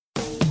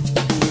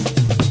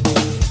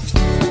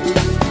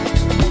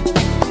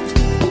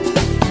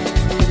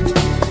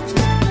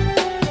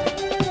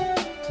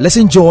Let's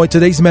enjoy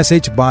today's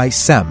message by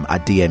Sam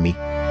at DME.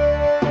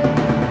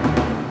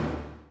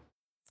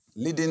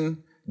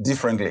 Leading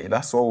differently.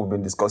 That's what we've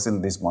been discussing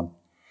this month.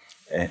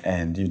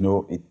 And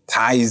it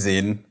ties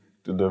in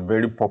to the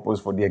very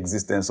purpose for the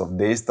existence of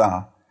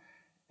Daystar.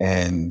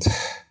 And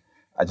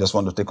I just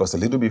want to take us a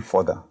little bit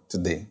further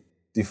today,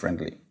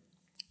 differently.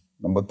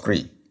 Number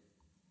 3,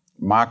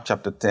 Mark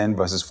chapter 10,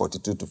 verses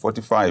 42 to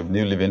 45,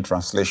 New Living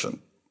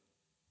Translation.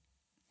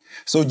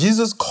 So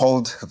Jesus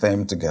called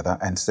them together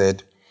and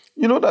said,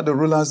 "You know that the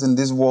rulers in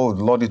this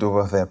world lord it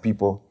over their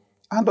people,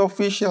 and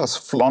officials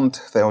flaunt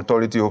their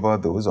authority over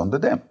those under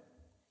them.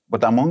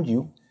 But among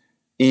you,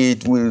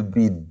 it will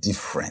be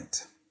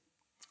different.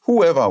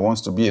 Whoever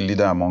wants to be a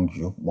leader among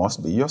you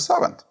must be your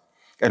servant.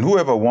 And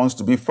whoever wants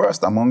to be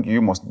first among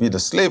you must be the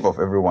slave of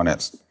everyone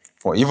else.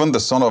 For even the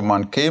Son of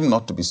Man came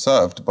not to be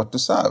served, but to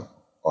serve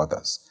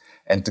others,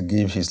 and to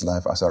give his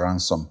life as a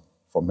ransom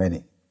for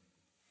many."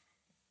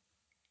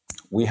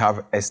 We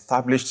have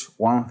established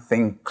one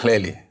thing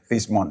clearly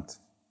this month.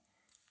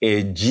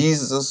 A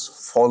Jesus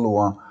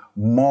follower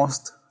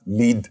must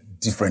lead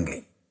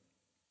differently.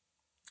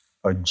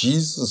 A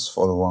Jesus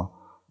follower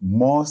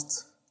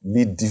must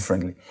lead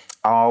differently.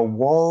 Our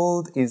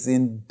world is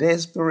in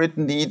desperate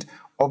need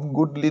of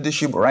good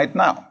leadership right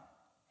now.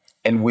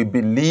 And we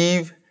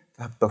believe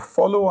that the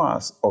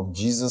followers of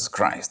Jesus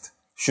Christ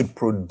should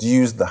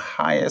produce the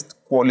highest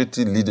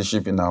quality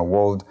leadership in our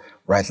world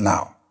right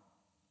now.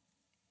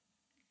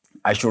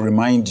 I should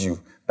remind you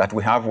that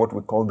we have what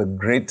we call the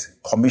Great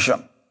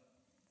Commission,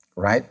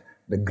 right?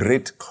 The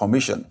Great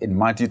Commission in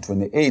Matthew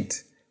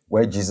 28,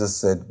 where Jesus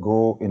said,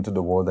 "Go into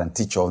the world and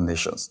teach all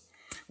nations."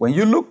 When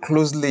you look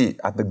closely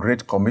at the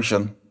Great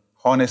Commission,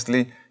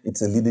 honestly,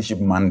 it's a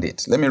leadership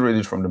mandate. Let me read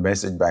it from the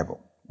Message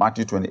Bible,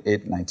 Matthew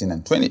 28, 19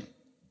 and 20.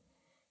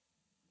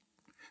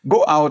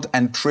 "Go out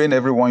and train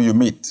everyone you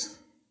meet,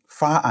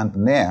 far and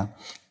near,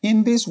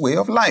 in this way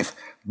of life,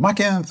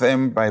 marking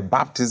them by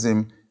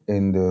baptism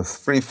in the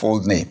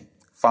threefold name,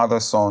 Father,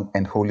 Son,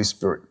 and Holy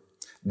Spirit.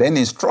 Then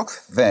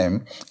instruct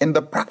them in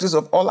the practice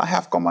of all I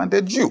have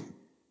commanded you."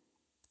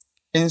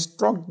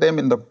 Instruct them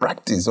in the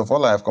practice of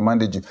all I have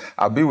commanded you.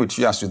 "I'll be with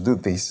you as you do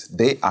this,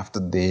 day after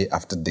day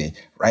after day,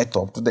 right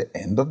up to the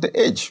end of the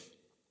age."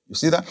 You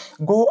see that?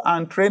 Go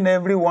and train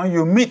everyone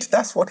you meet.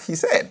 That's what he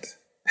said.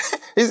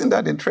 Isn't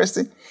that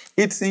interesting?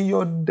 It's in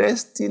your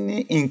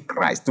destiny in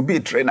Christ to be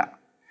a trainer,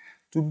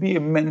 to be a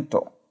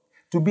mentor,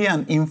 to be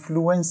an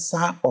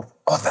influencer of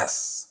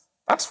others.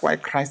 That's why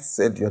Christ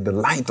said you're the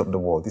light of the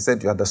world. He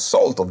said you are the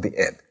salt of the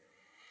earth.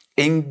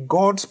 In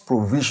God's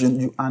provision,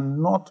 you are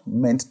not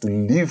meant to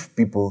leave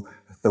people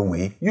the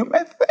way you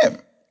met them.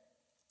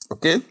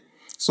 Okay?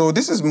 So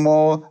this is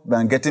more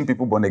than getting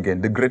people born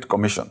again, the Great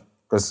Commission.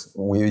 Because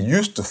we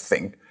used to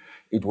think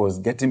it was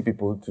getting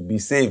people to be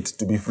saved,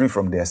 to be free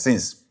from their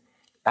sins.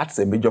 That's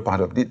a major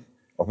part of it.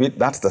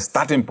 That's the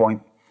starting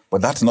point,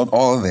 but that's not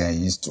all there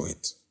is to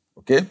it.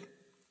 Okay?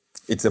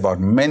 It's about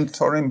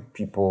mentoring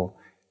people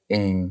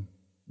in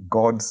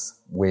God's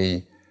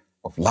way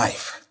of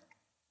life.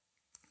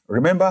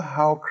 Remember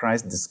how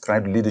Christ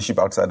described leadership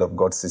outside of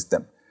God's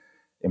system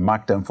in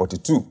Mark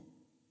 10:42.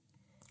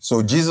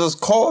 So Jesus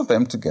called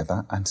them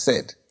together and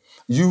said,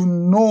 "You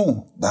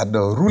know that the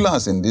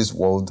rulers in this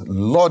world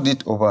lord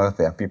it over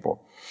their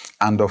people,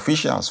 and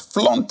officials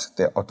flaunt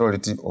their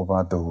authority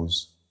over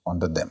those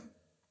under them."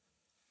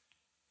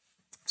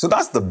 So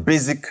that's the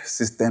basic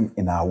system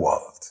in our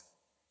world,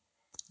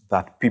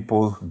 that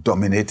people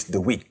dominate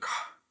the weak,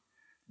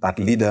 that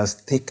leaders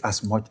take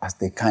as much as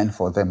they can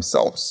for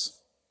themselves.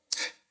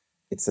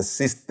 It's a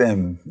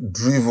system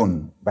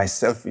driven by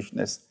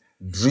selfishness,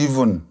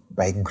 driven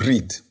by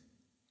greed.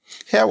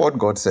 Hear what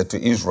God said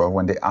to Israel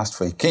when they asked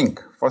for a king.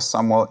 1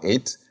 Samuel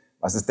 8,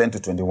 verses 10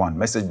 to 21,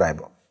 Message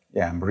Bible.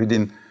 Yeah, I'm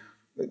reading.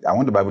 I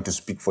want the Bible to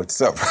speak for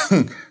itself,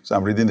 so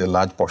I'm reading a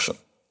large portion.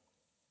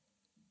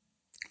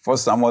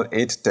 1 Samuel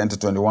 8, 10 to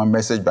 21,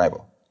 Message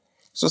Bible.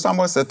 "So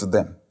Samuel said to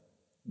them,"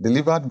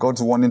 delivered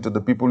God's warning to the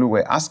people who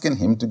were asking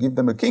him to give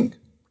them a king.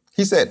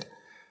 He said,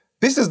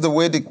 "This is the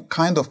way the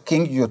kind of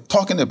king you're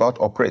talking about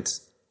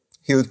operates.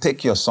 He'll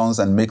take your sons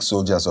and make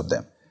soldiers of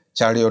them,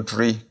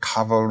 chariotry,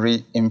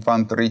 cavalry,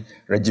 infantry,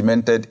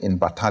 regimented in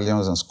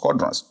battalions and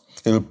squadrons.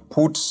 He'll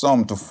put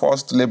some to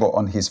forced labor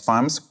on his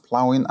farms,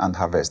 plowing and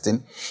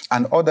harvesting,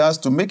 and others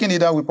to making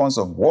either weapons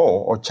of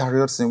war or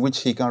chariots in which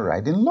he can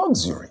ride in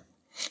luxury.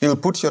 He'll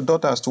put your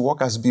daughters to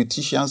work as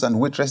beauticians and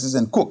waitresses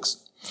and cooks.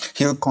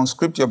 He'll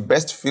conscript your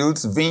best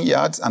fields,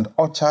 vineyards, and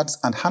orchards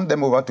and hand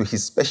them over to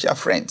his special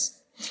friends.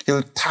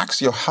 He'll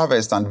tax your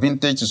harvest and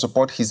vintage to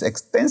support his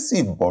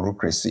extensive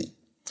bureaucracy.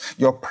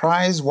 Your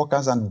prize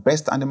workers and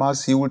best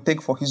animals he will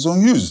take for his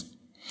own use.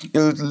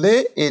 He'll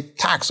lay a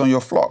tax on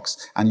your flocks,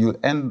 and you'll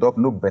end up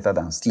no better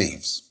than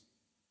slaves.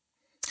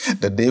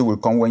 The day will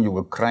come when you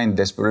will cry in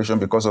desperation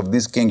because of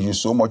this king you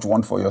so much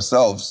want for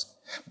yourselves.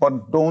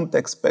 But don't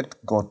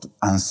expect God to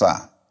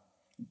answer."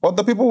 But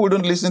the people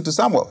wouldn't listen to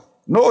Samuel.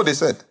 "No," they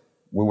said,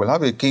 "we will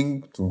have a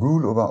king to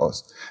rule over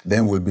us.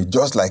 Then we'll be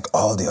just like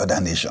all the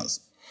other nations.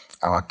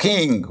 Our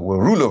king will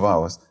rule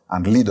over us,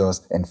 and lead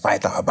us and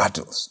fight our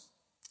battles.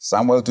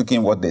 Samuel took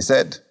in what they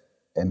said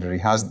and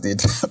rehearsed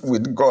it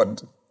with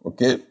God.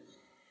 Okay?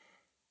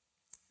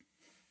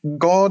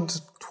 God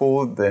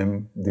told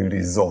them the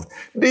result.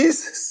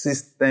 This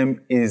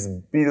system is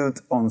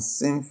built on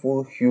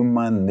sinful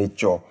human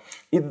nature.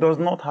 It does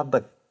not have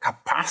the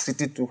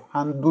capacity to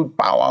handle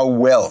power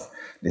well.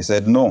 They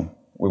said, no,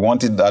 we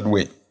want it that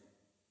way.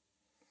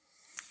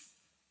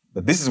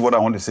 But this is what I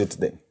want to say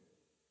today.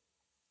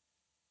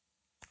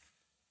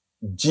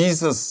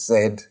 Jesus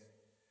said,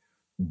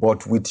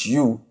 but with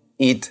you,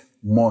 it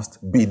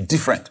must be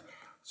different.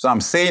 So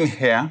I'm saying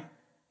here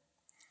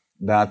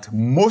that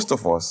most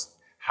of us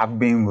have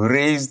been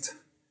raised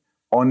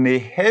on a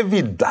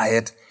heavy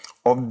diet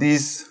of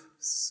this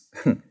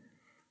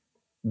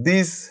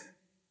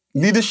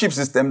leadership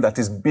system that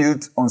is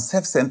built on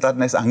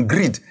self-centeredness and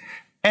greed.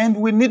 And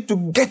we need to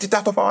get it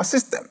out of our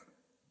system.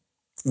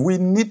 We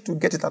need to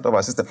get it out of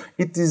our system.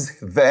 It is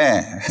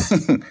there.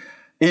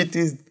 It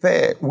is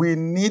there. We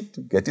need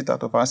to get it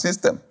out of our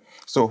system.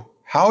 So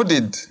how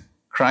did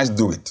Christ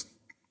do it?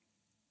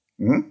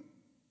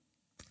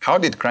 How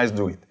did Christ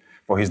do it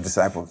for his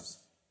disciples?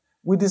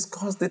 We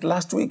discussed it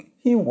last week.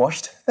 He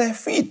washed their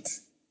feet.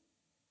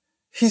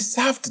 He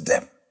served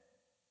them.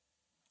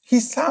 He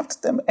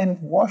served them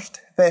and washed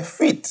their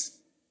feet.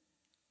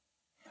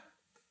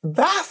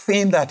 That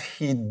thing that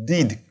he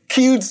did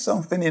killed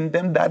something in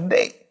them that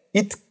day.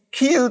 It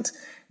killed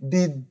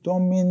the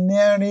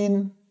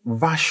domineering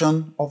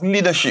version of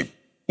leadership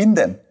in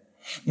them.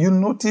 You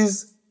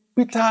notice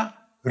Peter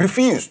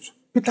refused.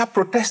 Peter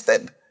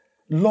protested.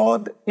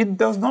 Lord, it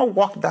does not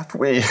work that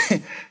way.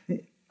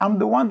 I'm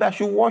the one that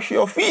should wash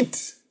your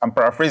feet. I'm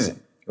paraphrasing,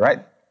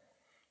 right?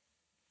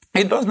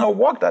 It does not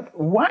work that.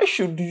 Why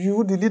should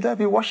you, the leader,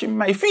 be washing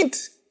my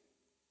feet?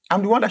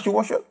 I'm the one that should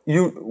wash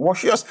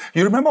yours.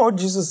 You remember what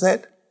Jesus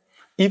said?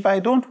 If I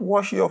don't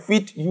wash your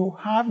feet, you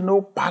have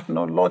no part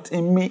nor lot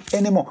in me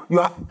anymore. You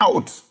are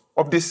out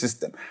of this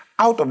system,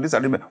 out of this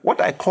agreement. What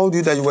I called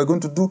you that you were going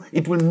to do,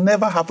 it will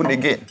never happen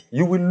again.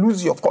 You will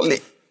lose your calling.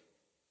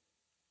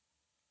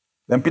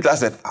 Then Peter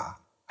said,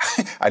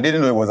 I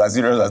didn't know it was as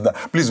serious as that.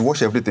 Please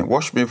wash everything.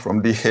 Wash me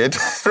from the head,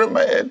 from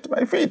my head to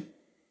my feet.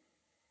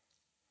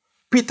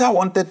 Peter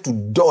wanted to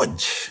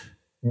dodge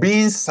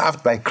being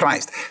served by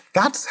Christ.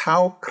 That's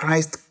how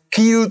Christ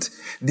killed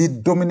the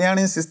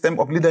domineering system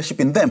of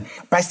leadership in them,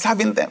 by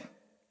serving them.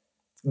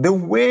 The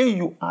way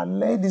you are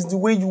led is the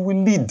way you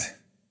will lead.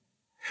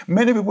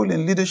 Many people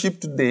in leadership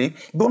today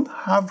don't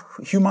have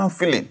human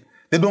feeling.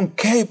 They don't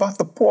care about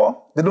the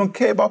poor. They don't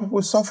care about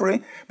people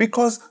suffering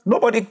because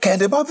nobody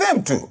cared about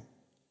them too.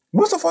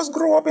 Most of us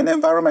grow up in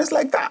environments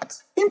like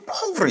that,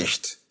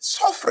 impoverished,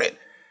 suffering,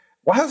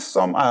 while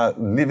some are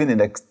living in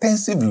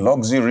extensive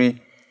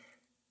luxury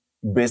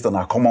based on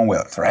our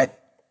commonwealth, right?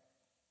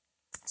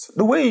 So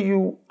the way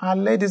you are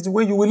led is the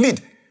way you will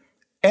lead.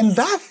 And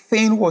that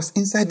thing was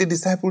inside the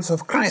disciples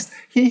of Christ.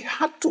 He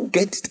had to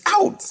get it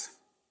out.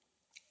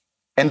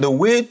 And the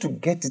way to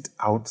get it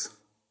out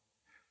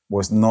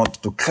was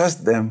not to curse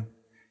them.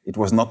 It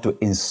was not to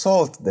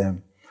insult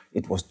them.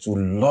 It was to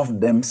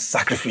love them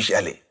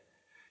sacrificially.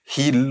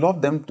 He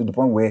loved them to the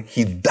point where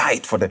he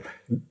died for them.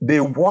 They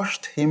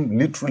watched him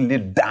literally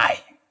die.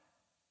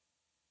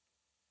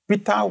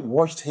 Peter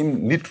watched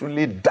him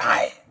literally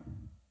die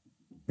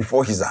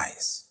before his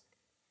eyes.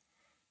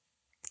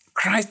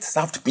 Christ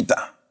served Peter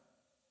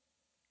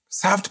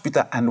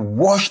and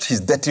washed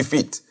his dirty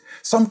feet.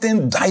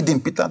 Something died in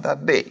Peter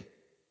that day.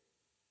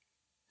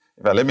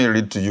 Let me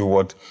read to you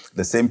what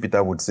the same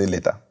Peter would say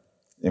later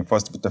in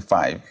 1 Peter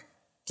 5,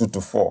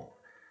 2-4,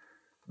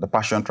 the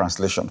Passion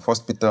Translation. 1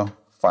 Peter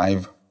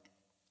 5,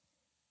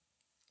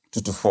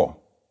 2-4,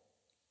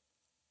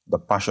 the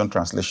Passion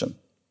Translation.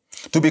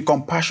 To be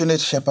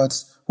compassionate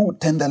shepherds who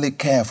tenderly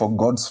care for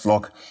God's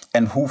flock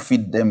and who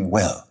feed them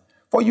well.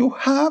 For you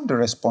have the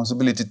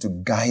responsibility to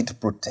guide,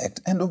 protect,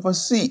 and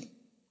oversee.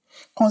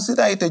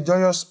 Consider it a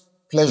joyous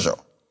pleasure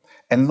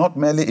and not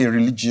merely a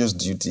religious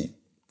duty.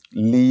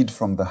 Lead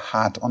from the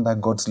heart under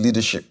God's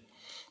leadership,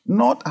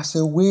 not as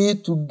a way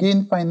to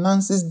gain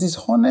finances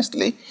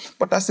dishonestly,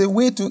 but as a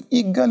way to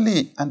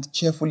eagerly and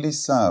cheerfully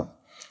serve.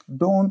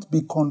 Don't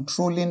be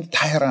controlling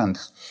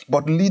tyrants,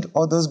 but lead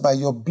others by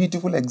your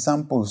beautiful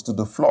examples to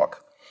the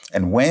flock.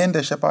 And when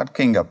the shepherd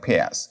king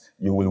appears,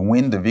 you will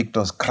win the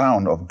victor's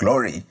crown of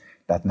glory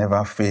that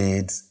never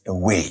fades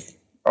away.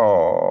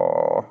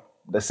 Oh,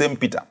 the same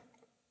Peter.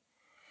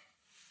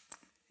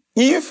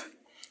 If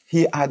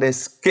he had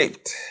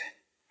escaped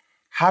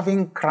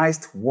having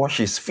Christ wash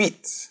his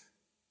feet,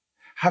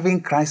 having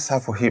Christ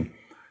serve for him,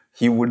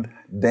 he would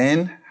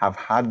then have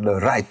had the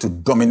right to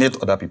dominate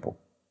other people.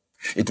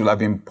 It would have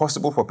been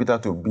possible for Peter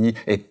to be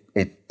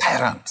a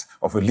tyrant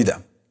of a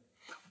leader.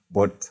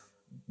 But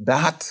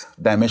that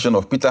dimension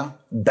of Peter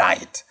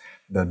died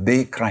the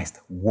day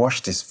Christ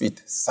washed his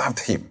feet,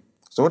 served him.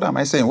 So what am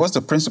I saying? What's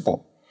the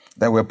principle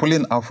that we're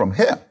pulling out from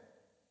here?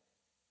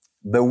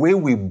 The way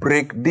we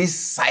break this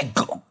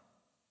cycle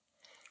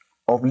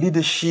of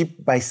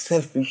leadership by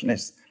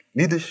selfishness,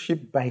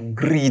 leadership by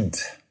greed,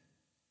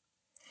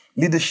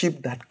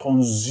 Leadership that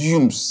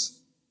consumes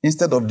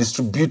instead of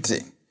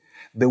distributing.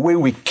 The way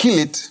we kill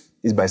it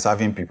is by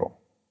serving people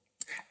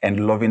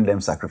and loving them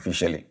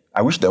sacrificially.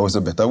 I wish there was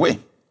a better way,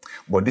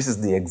 but this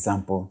is the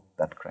example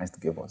that Christ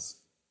gave us.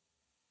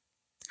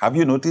 Have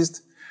you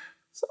noticed?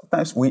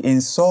 Sometimes we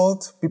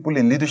insult people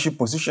in leadership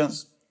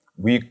positions,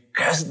 we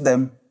curse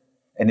them,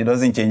 and it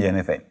doesn't change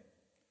anything.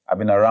 I've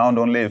been around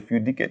only a few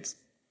decades,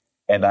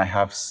 and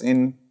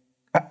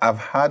I've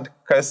had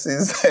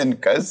curses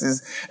and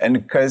curses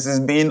and curses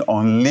being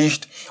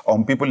unleashed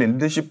on people in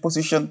leadership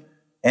position,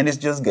 and it's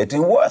just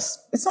getting worse.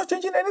 It's not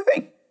changing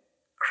anything.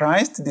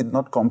 Christ did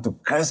not come to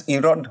curse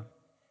Herod.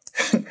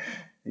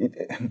 He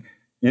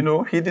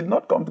did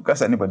not come to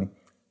curse anybody.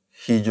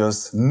 He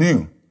just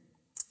knew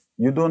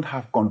you don't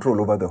have control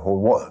over the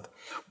whole world,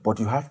 but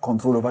you have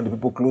control over the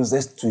people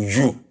closest to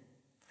you.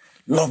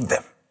 Love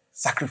them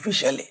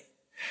sacrificially.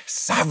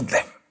 Serve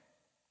them.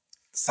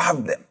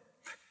 Serve them.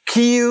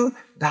 Kill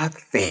that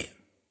thing,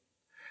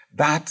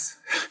 that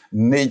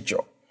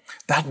nature,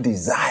 that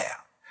desire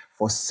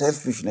for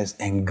selfishness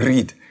and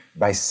greed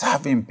by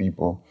serving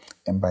people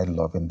and by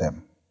loving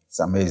them. It's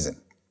amazing.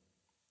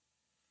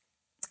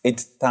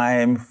 It's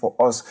time for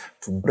us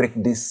to break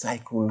this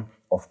cycle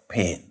of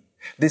pain,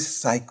 this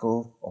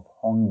cycle of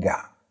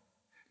hunger,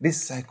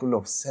 this cycle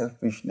of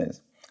selfishness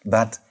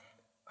that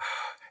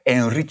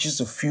enriches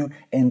a few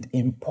and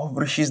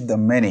impoverishes the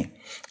many.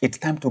 It's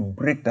time to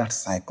break that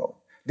cycle.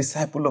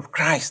 Disciple of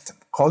Christ,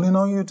 calling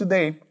on you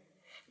today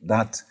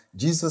that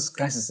Jesus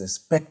Christ is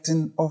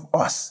expecting of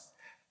us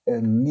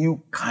a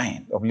new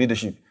kind of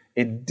leadership,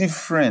 a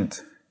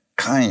different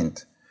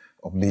kind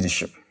of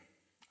leadership.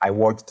 I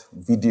watched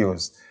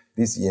videos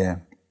this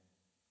year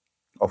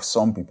of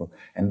some people,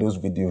 and those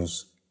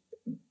videos,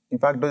 in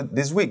fact,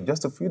 this week,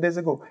 just a few days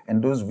ago,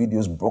 and those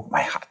videos broke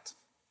my heart.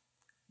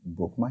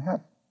 Broke my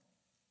heart.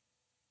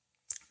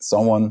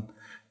 Someone,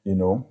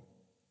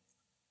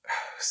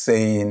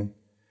 saying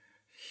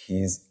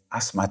he's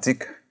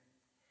asthmatic.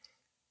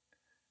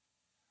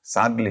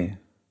 Sadly,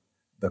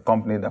 the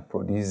company that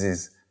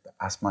produces the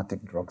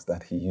asthmatic drugs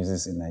that he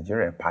uses in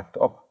Nigeria packed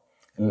up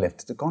and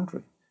left the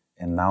country.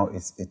 And now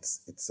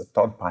it's a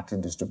third-party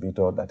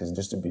distributor that is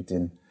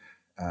distributing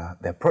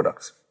their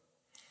products.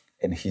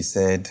 And he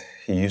said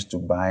he used to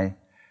buy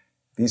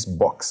this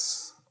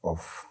box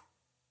of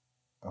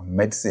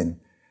medicine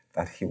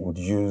that he would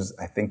use,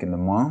 I think, in a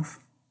month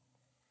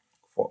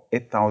for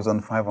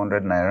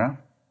 8,500 naira.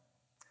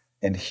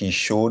 And he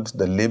showed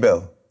the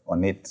label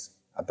on it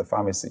at the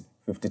pharmacy,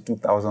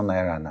 52,000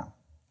 naira now.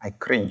 I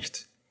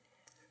cringed.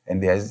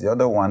 And there's the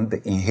other one,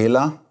 the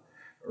inhaler,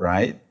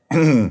 right,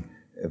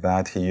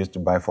 that he used to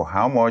buy for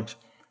how much,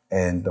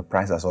 and the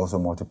price has also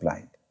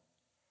multiplied,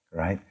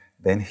 right?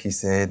 Then he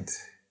said,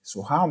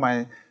 so how am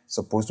I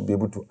supposed to be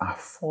able to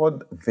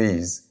afford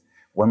this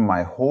when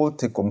my whole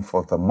take-home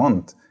for the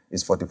month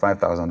is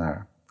 45,000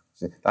 naira?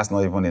 See, that's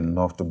not even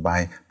enough to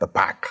buy the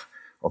pack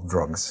of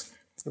drugs.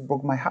 It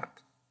broke my heart.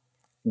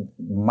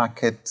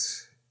 Market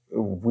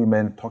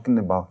women talking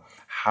about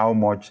how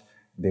much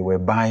they were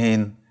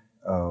buying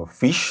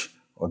fish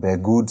or their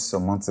goods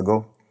some months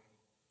ago,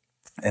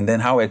 and then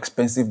how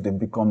expensive they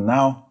become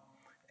now,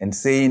 and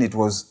saying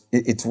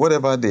it's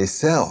whatever they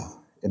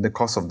sell in the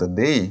course of the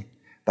day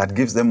that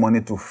gives them money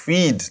to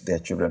feed their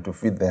children, to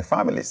feed their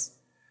families.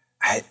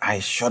 I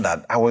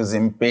shuddered. I was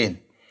in pain,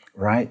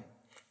 right?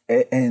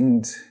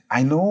 And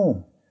I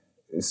know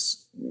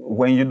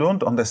when you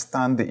don't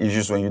understand the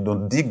issues, when you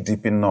don't dig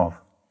deep enough,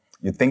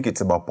 you think it's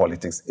about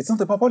politics. It's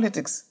not about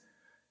politics.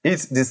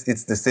 It's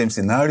the same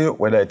scenario,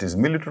 whether it is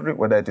military,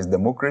 whether it is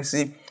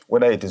democracy,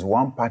 whether it is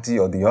one party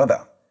or the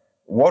other.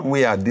 What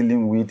we are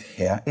dealing with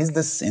here is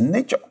the sin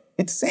nature.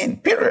 It's sin,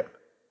 period.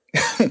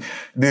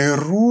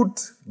 The root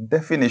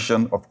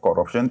definition of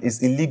corruption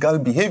is illegal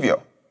behavior.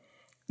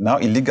 Now,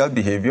 illegal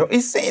behavior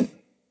is sin.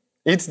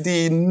 It's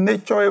the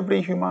nature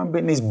every human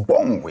being is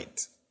born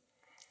with.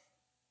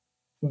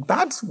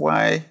 That's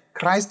why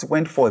Christ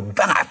went for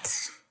that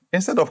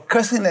instead of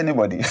cursing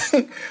anybody,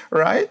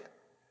 right?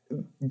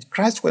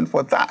 Christ went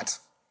for that.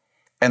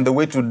 And the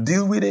way to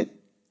deal with it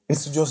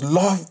is to just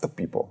love the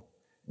people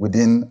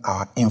within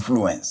our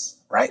influence,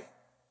 right?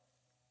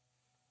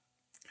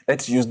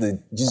 Let's use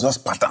the Jesus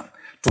pattern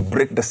to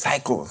break the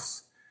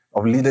cycles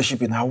of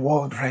leadership in our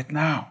world right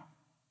now.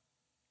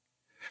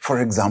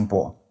 For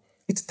example,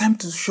 it's time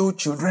to show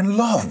children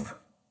love.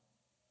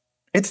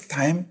 It's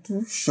time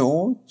to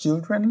show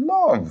children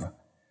love.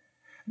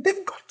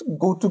 They've got to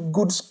go to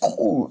good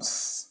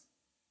schools.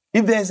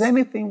 If there's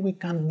anything we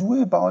can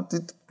do about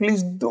it,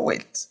 please do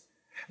it.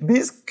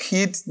 These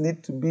kids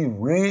need to be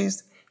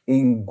raised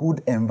in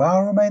good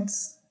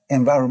environments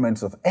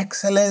of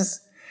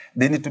excellence.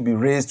 They need to be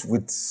raised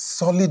with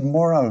solid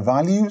moral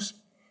values,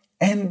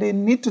 and they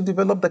need to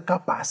develop the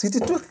capacity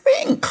to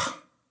think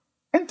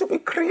and to be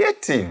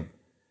creative.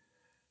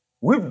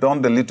 We've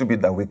done the little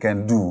bit that we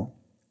can do.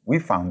 We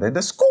founded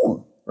a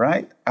school,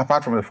 right?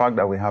 Apart from the fact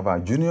that we have our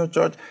junior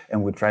church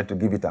and we try to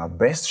give it our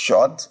best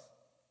shot,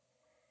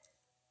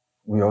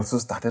 we also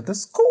started a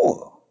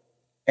school.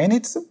 And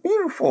it's a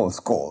beautiful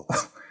school.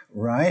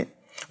 right?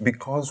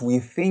 Because we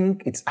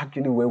think it's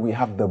actually where we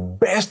have the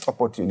best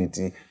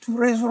opportunity to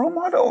raise role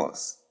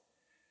models.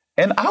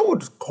 And I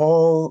would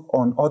call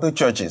on other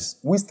churches.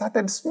 We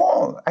started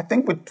small, I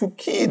think with 2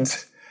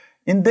 kids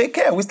in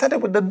daycare. We started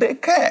with the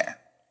daycare,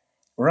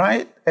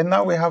 right? And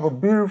now we have a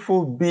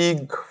beautiful,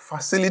 big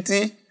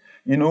facility,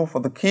 for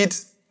the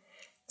kids.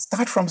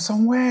 Start from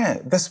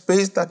somewhere. The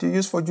space that you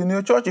use for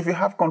junior church, if you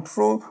have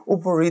control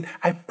over it,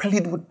 I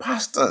plead with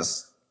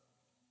pastors.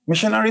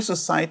 Missionary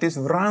societies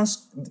ran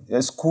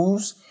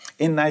schools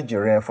in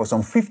Nigeria for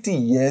some 50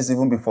 years,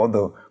 even before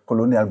the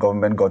colonial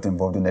government got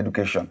involved in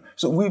education.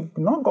 So we've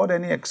not got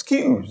any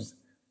excuse,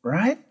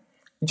 right?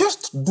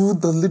 Just do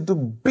the little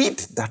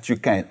bit that you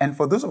can. And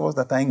for those of us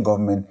that are in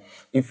government,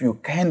 if you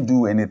can't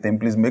do anything,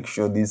 please make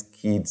sure these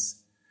kids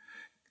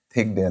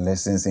take their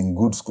lessons in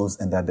good schools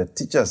and that the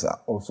teachers are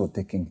also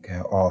taken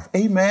care of.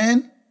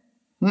 Amen?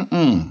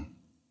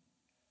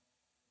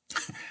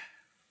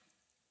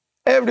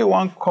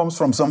 Everyone comes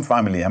from some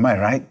family, am I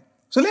right?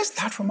 So let's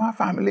start from our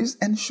families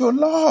and show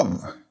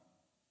love.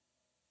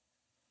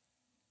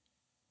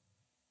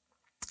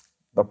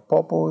 The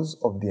purpose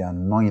of the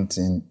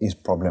anointing is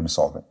problem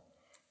solving.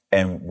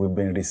 And we've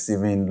been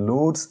receiving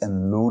loads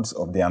and loads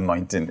of the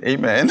anointing.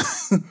 Amen.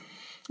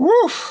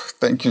 Woo!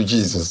 Thank you,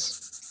 Jesus.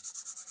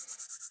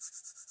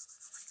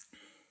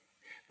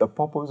 The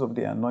purpose of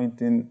the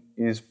anointing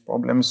is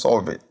problem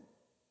solving.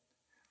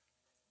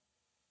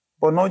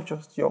 But not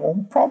just your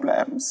own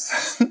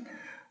problems,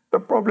 the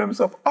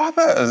problems of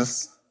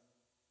others.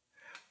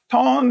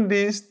 Turn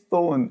this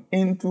stone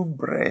into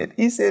bread.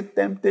 It's a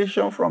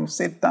temptation from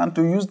Satan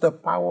to use the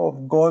power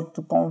of God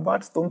to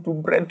convert stone to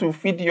bread to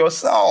feed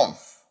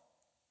yourself.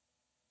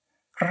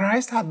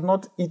 Christ had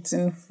not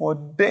eaten for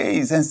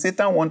days, and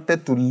Satan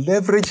wanted to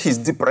leverage his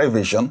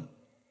deprivation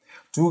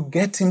to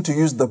get him to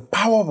use the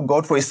power of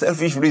God for a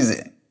selfish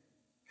reason.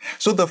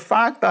 So the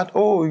fact that,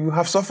 you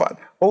have suffered,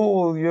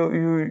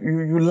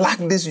 you lack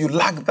this, you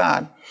lack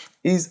that,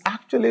 is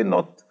actually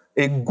not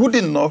a good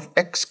enough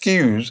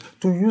excuse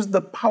to use the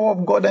power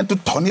of God and to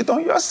turn it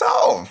on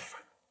yourself.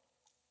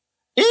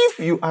 If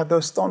you are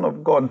the Son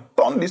of God,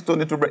 turn this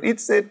stone into bread.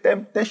 It's a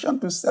temptation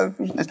to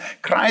selfishness.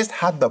 Christ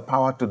had the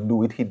power to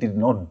do it. He did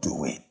not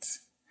do it.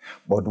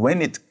 But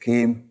when it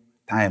came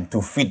time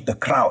to feed the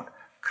crowd,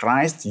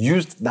 Christ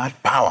used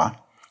that power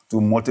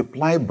to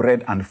multiply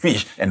bread and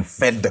fish and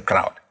fed the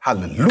crowd.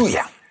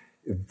 Hallelujah.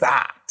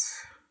 That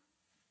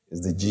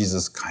is the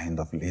Jesus kind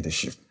of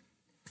leadership.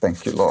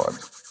 Thank you, Lord.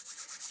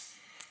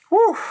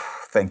 Whew.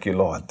 Thank you,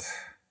 Lord.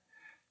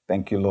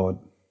 Thank you, Lord.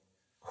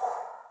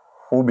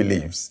 Who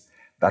believes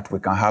that we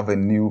can have a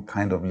new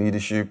kind of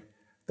leadership,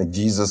 the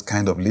Jesus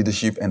kind of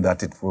leadership, and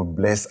that it will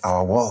bless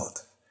our world?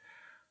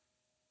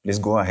 Please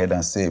go ahead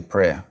and say a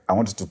prayer. I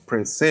want you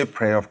to say a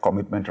prayer of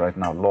commitment right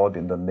now. Lord,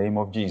 in the name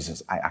of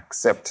Jesus, I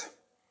accept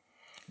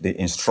the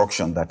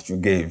instruction that you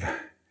gave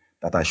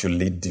that I should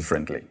lead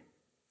differently.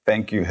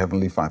 Thank you,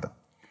 Heavenly Father.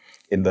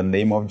 In the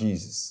name of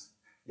Jesus,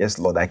 yes,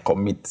 Lord, I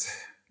commit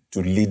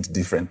to lead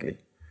differently,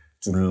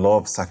 to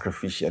love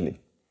sacrificially,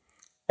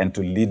 and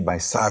to lead by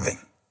serving,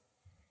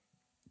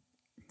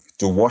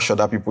 to wash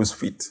other people's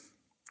feet,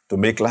 to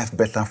make life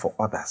better for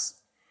others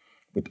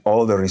with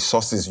all the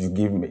resources you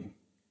give me,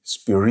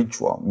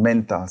 spiritual,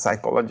 mental,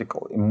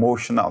 psychological,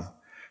 emotional,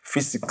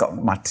 physical,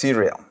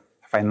 material,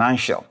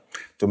 financial,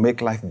 to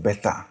make life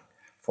better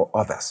for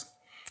others.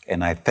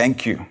 And I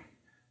thank you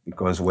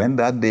because when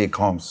that day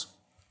comes,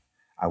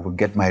 I will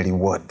get my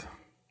reward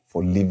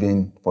for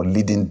leading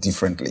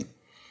differently.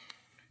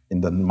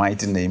 In the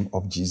mighty name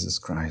of Jesus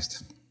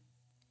Christ.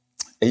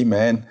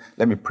 Amen.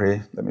 Let me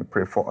pray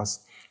for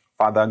us.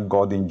 Father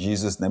God, in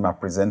Jesus' name, I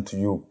present to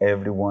you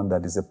everyone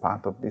that is a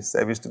part of this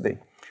service today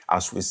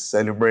as we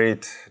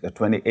celebrate the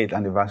 28th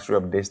anniversary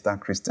of Daystar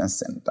Christian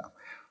Center.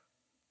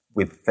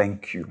 We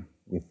thank you.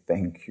 We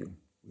thank you.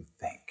 We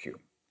thank you.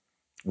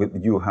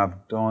 You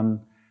have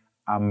done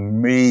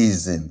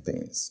amazing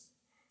things.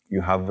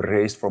 You have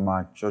raised from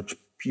our church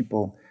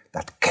people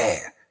that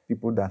care,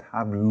 people that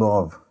have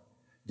love,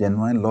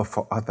 genuine love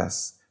for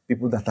others,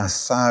 people that are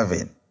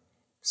serving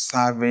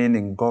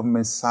in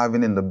government,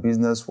 serving in the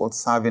business world,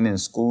 serving in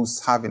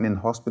schools, serving in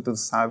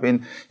hospitals,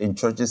 serving in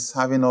churches,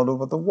 serving all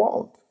over the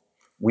world.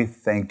 We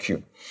thank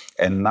you.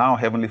 And now,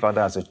 Heavenly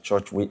Father, as a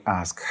church, we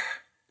ask,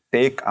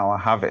 take our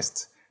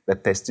harvest, the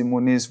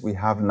testimonies we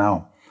have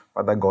now,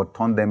 Father God,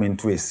 turn them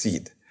into a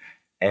seed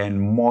and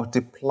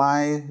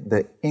multiply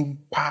the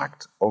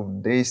impact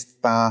of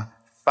Daystar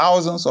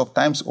thousands of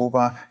times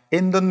over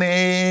in the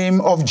name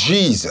of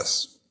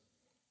Jesus.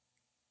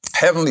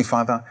 Heavenly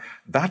Father,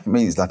 that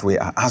means that we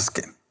are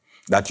asking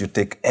that you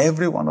take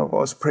every one of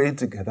us praying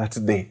together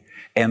today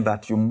and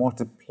that you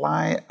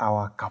multiply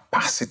our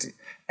capacity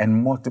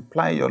and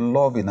multiply your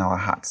love in our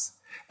hearts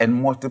and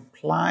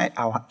multiply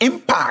our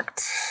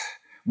impact,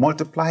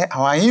 multiply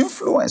our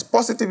influence,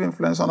 positive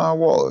influence on our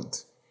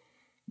world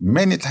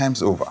many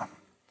times over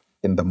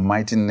in the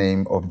mighty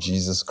name of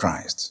Jesus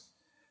Christ.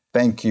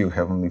 Thank you,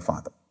 Heavenly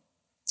Father.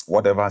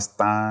 Whatever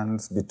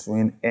stands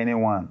between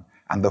anyone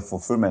and the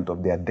fulfillment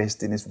of their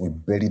destinies, we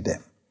bury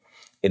them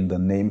in the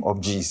name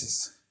of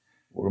Jesus.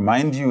 We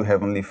remind you,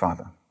 Heavenly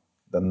Father,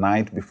 the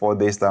night before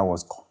Daystar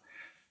was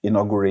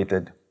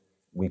inaugurated,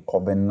 we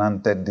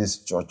covenanted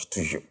this church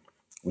to you.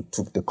 We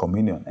took the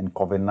communion and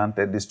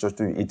covenanted this church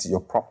to you. It's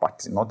your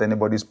property, not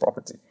anybody's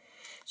property.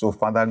 So,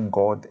 Father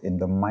God, in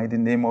the mighty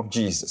name of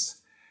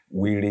Jesus,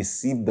 we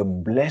receive the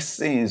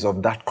blessings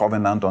of that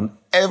covenant on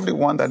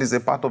everyone that is a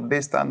part of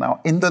Daystar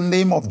now, in the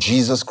name of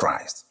Jesus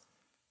Christ.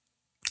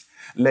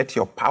 Let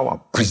your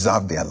power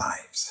preserve their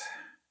lives.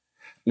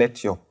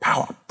 Let your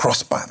power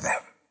prosper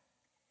them.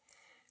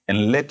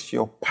 And let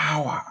your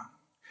power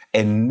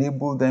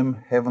enable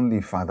them,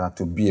 Heavenly Father,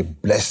 to be a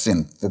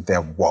blessing to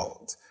their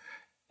world.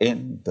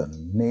 In the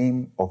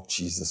name of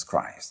Jesus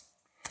Christ.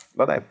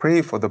 Lord, I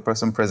pray for the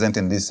person present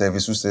in this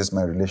service who says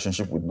my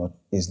relationship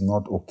is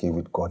not okay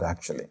with God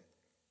actually.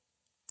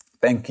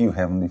 Thank you,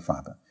 Heavenly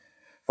Father,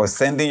 for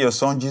sending your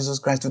Son, Jesus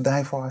Christ, to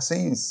die for our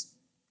sins.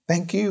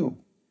 Thank you.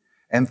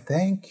 And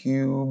thank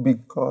you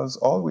because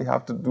all we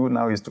have to do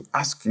now is to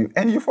ask you,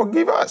 and you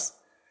forgive us.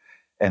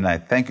 And I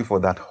thank you for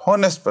that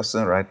honest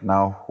person right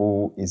now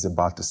who is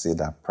about to say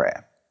that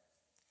prayer.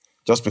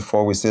 Just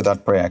before we say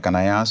that prayer, can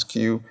I ask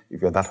you,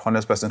 if you're that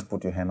honest person, to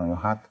put your hand on your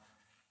heart?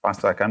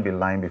 Pastor, I can't be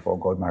lying before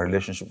God. My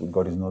relationship with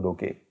God is not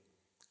okay.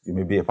 You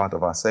may be a part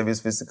of our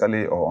service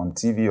physically or on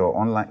TV or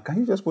online. Can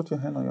you just put your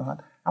hand on your heart?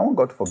 I want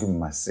God to forgive me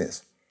my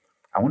sins.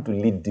 I want to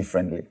lead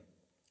differently.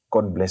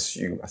 God bless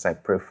you as I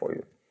pray for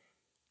you.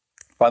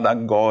 Father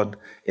God,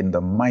 in the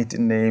mighty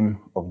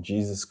name of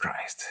Jesus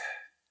Christ,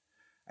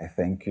 I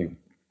thank you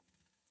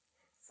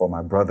for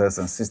my brothers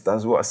and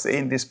sisters who are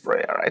saying this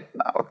prayer right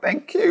now.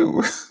 Thank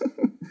you.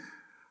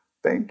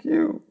 Thank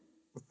you.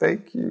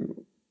 Thank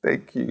you.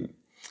 Thank you.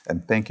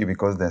 And thank you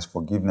because there's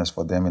forgiveness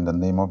for them in the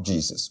name of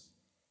Jesus.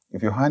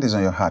 If your hand is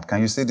on your heart,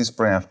 can you say this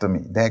prayer after me?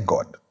 Dear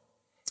God,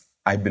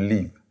 I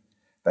believe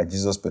that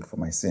Jesus paid for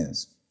my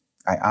sins.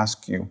 I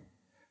ask you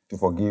to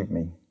forgive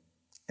me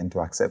and to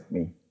accept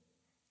me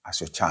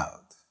as your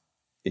child.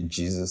 In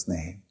Jesus'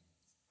 name.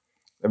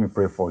 Let me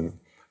pray for you.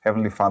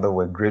 Heavenly Father,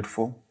 we're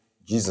grateful.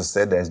 Jesus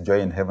said there's joy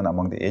in heaven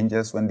among the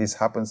angels when this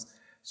happens.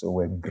 So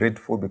we're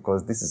grateful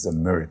because this is a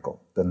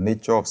miracle. The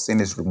nature of sin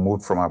is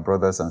removed from our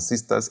brothers and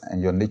sisters,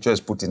 and your nature is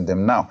put in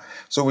them now.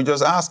 So we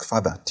just ask,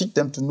 Father, teach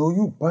them to know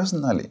you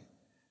personally.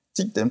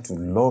 Teach them to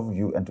love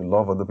you and to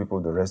love other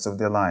people the rest of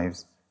their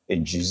lives.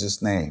 In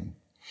Jesus' name.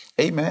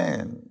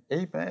 Amen.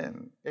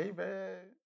 Amen. Amen.